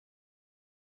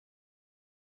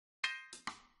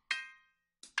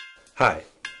Hi,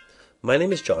 my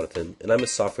name is Jonathan and I'm a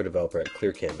software developer at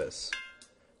ClearCanvas.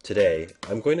 Today,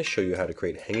 I'm going to show you how to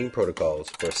create hanging protocols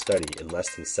for a study in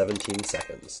less than 17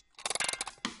 seconds.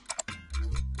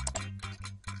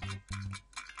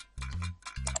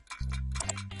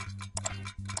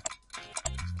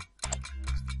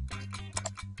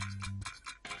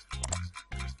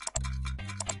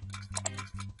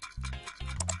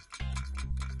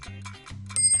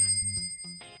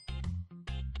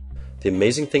 The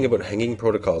amazing thing about hanging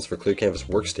protocols for ClearCanvas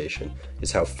Workstation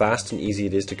is how fast and easy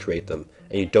it is to create them,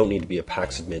 and you don't need to be a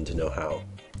PACS admin to know how.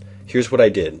 Here's what I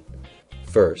did.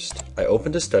 First, I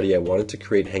opened a study I wanted to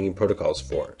create hanging protocols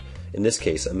for, in this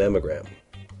case a mammogram.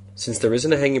 Since there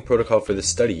isn't a hanging protocol for this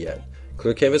study yet,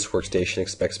 ClearCanvas Workstation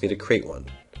expects me to create one.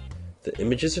 The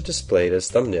images are displayed as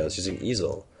thumbnails using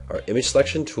Easel, our image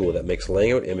selection tool that makes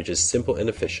laying out images simple and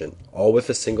efficient, all with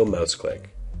a single mouse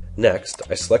click. Next,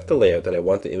 I select the layout that I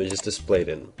want the images displayed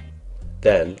in.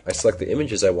 Then, I select the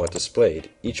images I want displayed,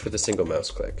 each with a single mouse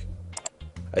click.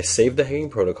 I save the hanging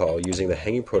protocol using the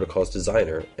Hanging Protocols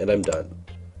designer, and I'm done.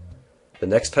 The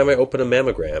next time I open a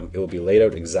mammogram, it will be laid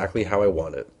out exactly how I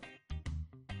want it.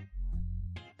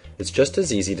 It's just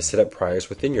as easy to set up priors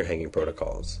within your hanging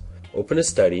protocols. Open a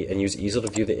study and use Easel to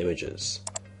view the images.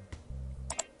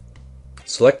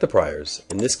 Select the priors,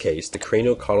 in this case the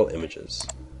craniocaudal images.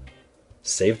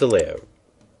 Save the layout.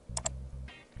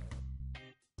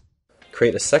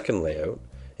 Create a second layout,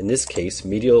 in this case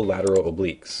medial lateral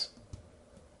obliques.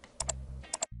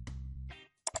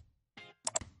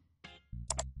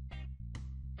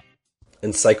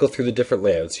 And cycle through the different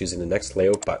layouts using the next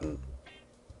layout button.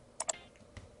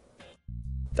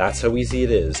 That's how easy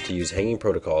it is to use hanging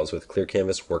protocols with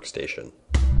ClearCanvas Workstation.